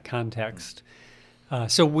it in that context.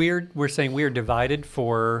 So we're saying we are divided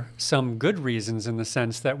for some good reasons, in the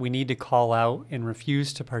sense that we need to call out and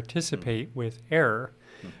refuse to participate with error.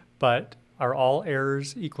 But are all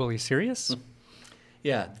errors equally serious?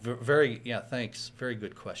 Thanks. Very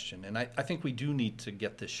good question. And I think we do need to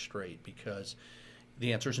get this straight, because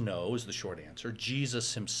the answer is no, is the short answer.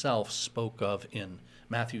 Jesus himself spoke of in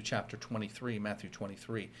Matthew chapter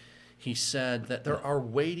 23, he said that there are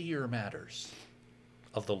weightier matters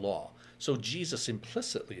of the law. So Jesus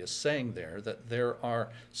implicitly is saying there that there are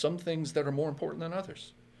some things that are more important than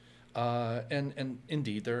others. And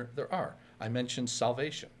indeed there are. I mentioned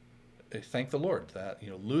salvation. Thank the Lord that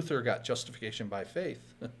Luther got justification by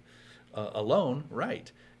faith alone,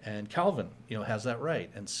 right? And Calvin has that right.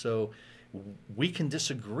 And so we can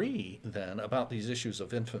disagree then about these issues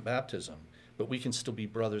of infant baptism, but we can still be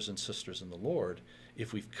brothers and sisters in the Lord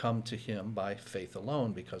if we've come to him by faith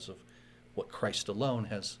alone, because of what Christ alone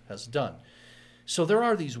has done. So there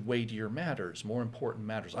are these weightier matters, more important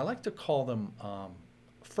matters. I like to call them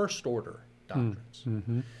first order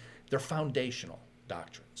doctrines. They're foundational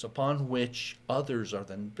doctrines upon which others are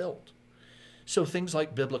then built. So things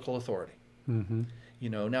like biblical authority.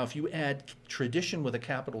 Now if you add tradition with a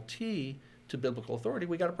capital T to biblical authority,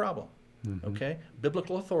 we got a problem. Okay?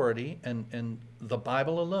 Biblical authority and the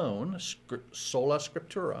Bible alone, sola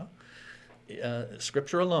scriptura,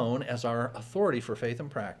 Scripture alone as our authority for faith and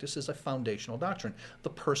practice, is a foundational doctrine. The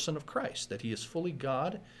person of Christ, that he is fully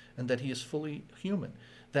God and that he is fully human,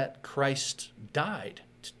 that Christ died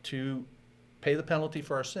to pay the penalty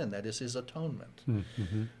for our sin, that is his atonement.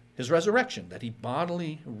 His resurrection, that he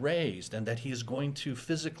bodily raised and that he is going to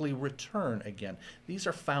physically return again. These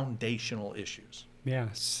are foundational issues.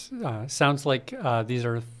 Sounds like these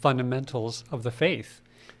are fundamentals of the faith.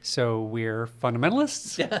 So we're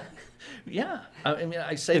fundamentalists Yeah. Yeah. I mean,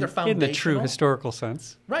 I say they're foundational. in the true historical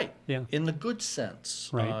sense. Right. Yeah. In the good sense.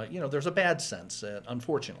 Right. There's a bad sense,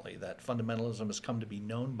 unfortunately, that fundamentalism has come to be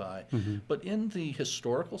known by. But in the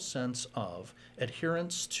historical sense of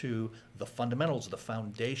adherence to the fundamentals, the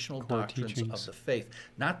foundational Core doctrines teachings. of the faith,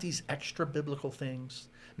 not these extra biblical things,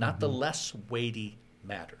 not the less weighty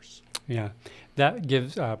matters. Yeah,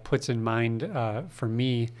 that puts in mind for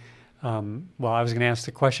me. Well, I was going to ask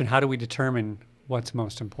the question: how do we determine what's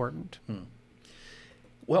most important?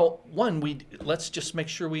 Well, let's just make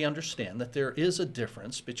sure we understand that there is a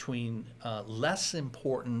difference between less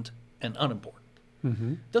important and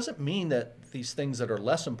unimportant. Doesn't mean that these things that are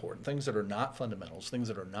less important, things that are not fundamentals, things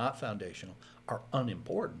that are not foundational, are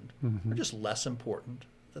unimportant. They're just less important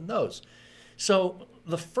than those. So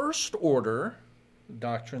the first order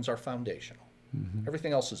doctrines are foundational.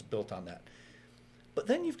 Everything else is built on that. But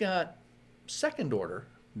then you've got second order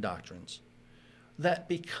doctrines that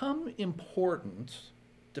become important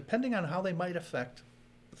depending on how they might affect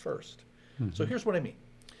the first. So here's what I mean.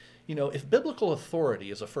 If biblical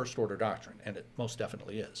authority is a first order doctrine, and it most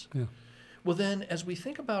definitely is, well then as we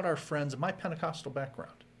think about our friends, my Pentecostal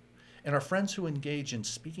background, and our friends who engage in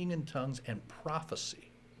speaking in tongues and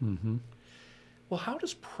prophecy, well, how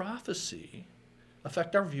does prophecy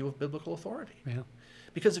affect our view of biblical authority? Yeah.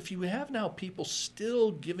 Because if you have now people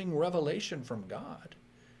still giving revelation from God,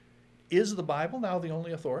 is the Bible now the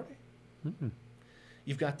only authority?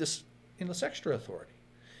 You've got this extra authority.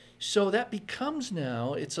 So that becomes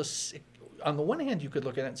now, on the one hand, you could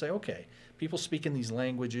look at it and say, okay, people speak in these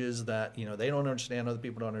languages that, they don't understand, other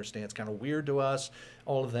people don't understand. It's kind of weird to us,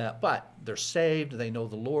 all of that. But they're saved, they know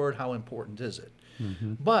the Lord. How important is it?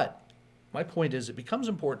 But my point is, it becomes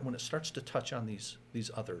important when it starts to touch on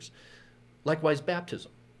these others. Likewise,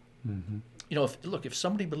 baptism. If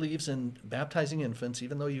somebody believes in baptizing infants,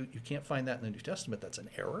 even though you can't find that in the New Testament, that's an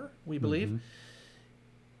error, we believe.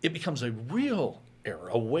 It becomes a real error,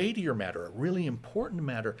 a weightier matter, a really important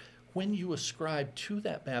matter when you ascribe to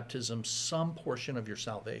that baptism some portion of your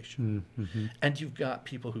salvation. And you've got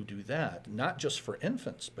people who do that, not just for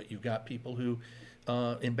infants, but you've got people who,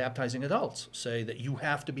 in baptizing adults, say that you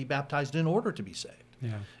have to be baptized in order to be saved.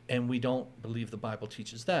 Yeah. And we don't believe the Bible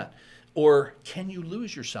teaches that. Or can you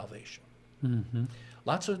lose your salvation?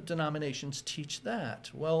 Lots of denominations teach that.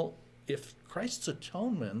 Well, if Christ's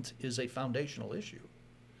atonement is a foundational issue,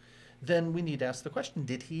 then we need to ask the question,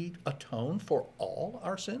 did he atone for all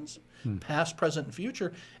our sins, past, present, and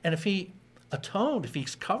future? And if he atoned, if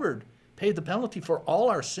he's paid the penalty for all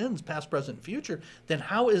our sins, past, present, and future, then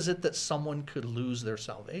how is it that someone could lose their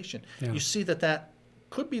salvation? Yeah. You see that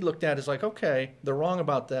could be looked at as like, okay, they're wrong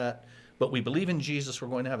about that, but we believe in Jesus, we're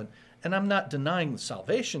going to heaven. And I'm not denying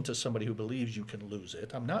salvation to somebody who believes you can lose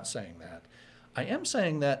it. I'm not saying that. I am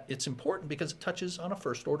saying that it's important because it touches on a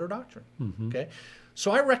first order doctrine. Okay? So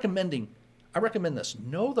I recommend this.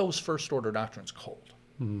 Know those first order doctrines cold.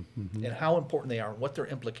 And how important they are and what their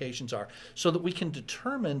implications are, so that we can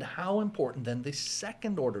determine how important then the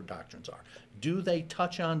second order doctrines are. Do they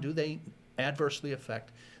do they adversely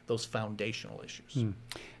affect those foundational issues?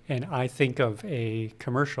 And I think of a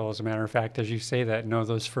commercial, as a matter of fact, as you say that, know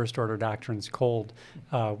those first order doctrines cold.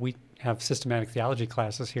 We have systematic theology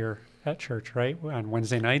classes here at church, right? On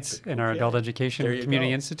Wednesday nights in our Adult Education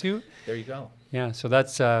Community Institute. There you go. Yeah, so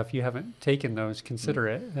that's, if you haven't taken those, consider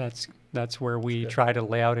it. That's where we try to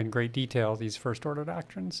lay out in great detail these first order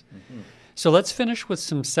doctrines. So let's finish with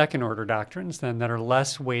some second order doctrines then that are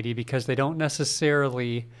less weighty because they don't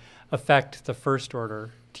necessarily affect the first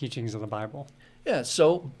order teachings of the Bible. Yeah,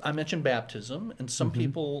 so I mentioned baptism, and some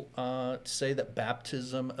people say that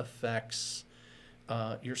baptism affects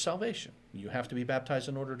your salvation. You have to be baptized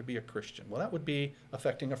in order to be a Christian. Well, that would be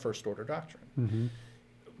affecting a first order doctrine.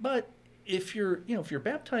 But if you're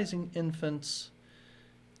baptizing infants,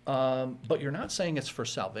 but you're not saying it's for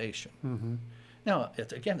salvation. Now,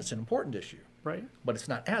 it's an important issue, Right. but it's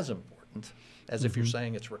not as important as if you're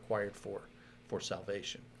saying it's required for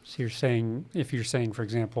salvation. So if you're saying, for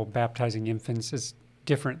example, baptizing infants is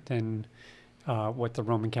different than what the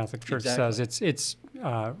Roman Catholic Church says. It's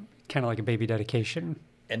kind of like a baby dedication.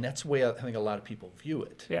 And that's the way I think a lot of people view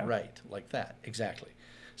it. Yeah. Right, like that, exactly.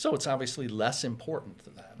 So it's obviously less important to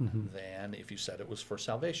them than if you said it was for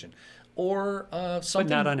salvation. Or something... But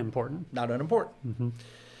not unimportant. Not unimportant.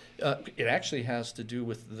 It actually has to do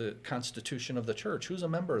with the constitution of the church. Who's a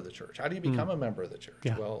member of the church? How do you become a member of the church?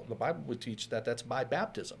 Yeah. Well, the Bible would teach that that's by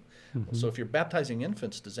baptism. So if you're baptizing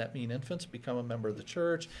infants, does that mean infants become a member of the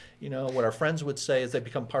church? What our friends would say is they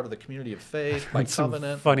become part of the community of faith by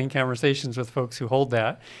covenant. Some funny conversations with folks who hold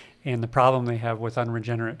that and the problem they have with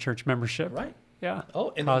unregenerate church membership. Right. Yeah.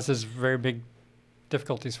 Oh, and causes very big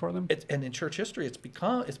difficulties for them. and in church history, it's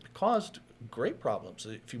caused great problems.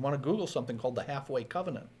 If you want to Google something called the halfway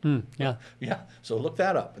covenant, Yeah. yeah, so look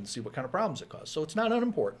that up and see what kind of problems it caused. So it's not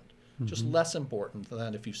unimportant, just less important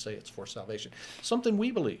than if you say it's for salvation. Something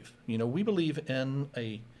we believe. We believe in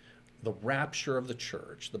the rapture of the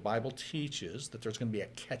church. The Bible teaches that there's going to be a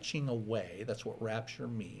catching away. That's what rapture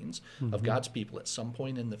means, of God's people at some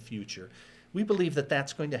point in the future. We believe that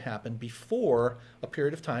that's going to happen before a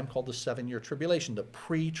period of time called the 7-year tribulation, the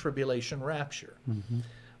pre-tribulation rapture.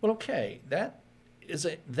 Well, okay, that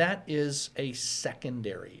is a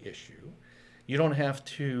secondary issue. You don't have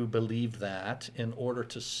to believe that in order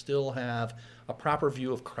to still have a proper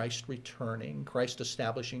view of Christ returning, Christ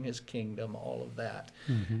establishing his kingdom, all of that.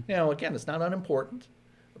 Now, again, it's not unimportant,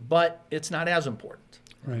 but it's not as important.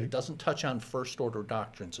 Right. It doesn't touch on first-order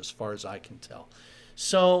doctrines as far as I can tell.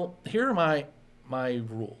 So here are my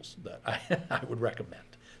rules that I would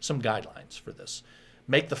recommend, some guidelines for this.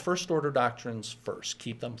 Make the first-order doctrines first,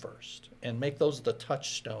 keep them first, and make those the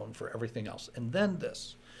touchstone for everything else. And then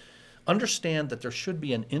this. Understand that there should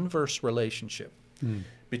be an inverse relationship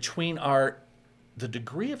between the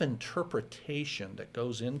degree of interpretation that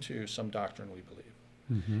goes into some doctrine we believe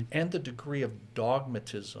and the degree of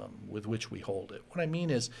dogmatism with which we hold it. What I mean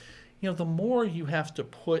is, the more you have to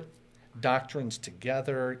put doctrines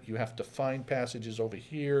together, you have to find passages over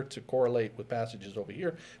here to correlate with passages over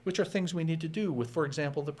here, which are things we need to do with, for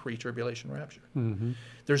example, the pre-tribulation rapture.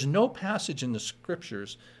 There's no passage in the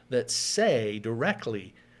scriptures that say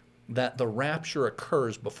directly that the rapture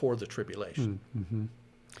occurs before the tribulation.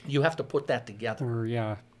 You have to put that together.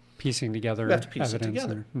 Or, piecing together You have to piece it evidence.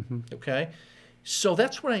 together. Okay? So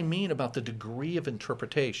that's what I mean about the degree of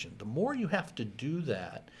interpretation. The more you have to do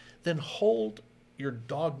that, then hold your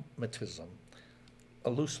dogmatism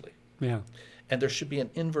loosely. Yeah. And there should be an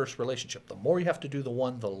inverse relationship. The more you have to do the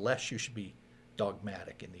one, the less you should be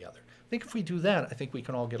dogmatic in the other. I think if we do that, I think we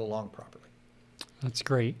can all get along properly. That's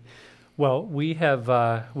great. Well, we've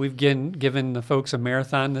given the folks a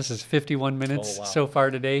marathon. This is 51 minutes so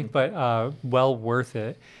far today, but well worth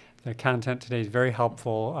it. The content today is very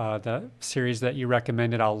helpful. The series that you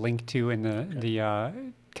recommended, I'll link to in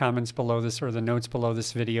the comments below this or the notes below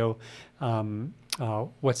this video.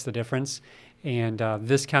 What's the difference? And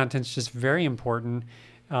this content's just very important.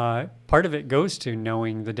 Part of it goes to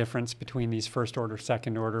knowing the difference between these first order,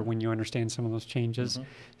 second order when you understand some of those changes.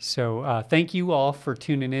 So thank you all for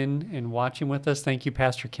tuning in and watching with us. Thank you,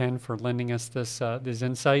 Pastor Ken, for lending us these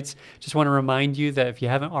insights. Just want to remind you that if you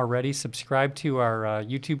haven't already, subscribe to our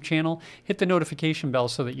YouTube channel. Hit the notification bell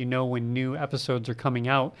so that you know when new episodes are coming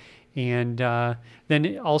out. And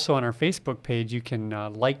then also on our Facebook page, you can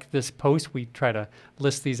like this post. We try to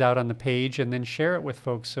list these out on the page and then share it with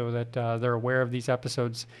folks so that they're aware of these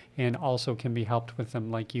episodes and also can be helped with them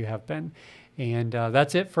like you have been. And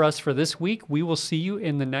that's it for us for this week. We will see you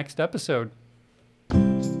in the next episode.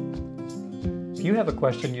 If you have a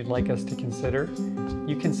question you'd like us to consider,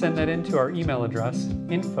 you can send that in to our email address,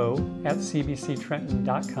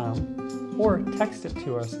 info@cbctrenton.com, or text it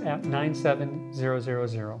to us at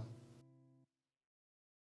 97000.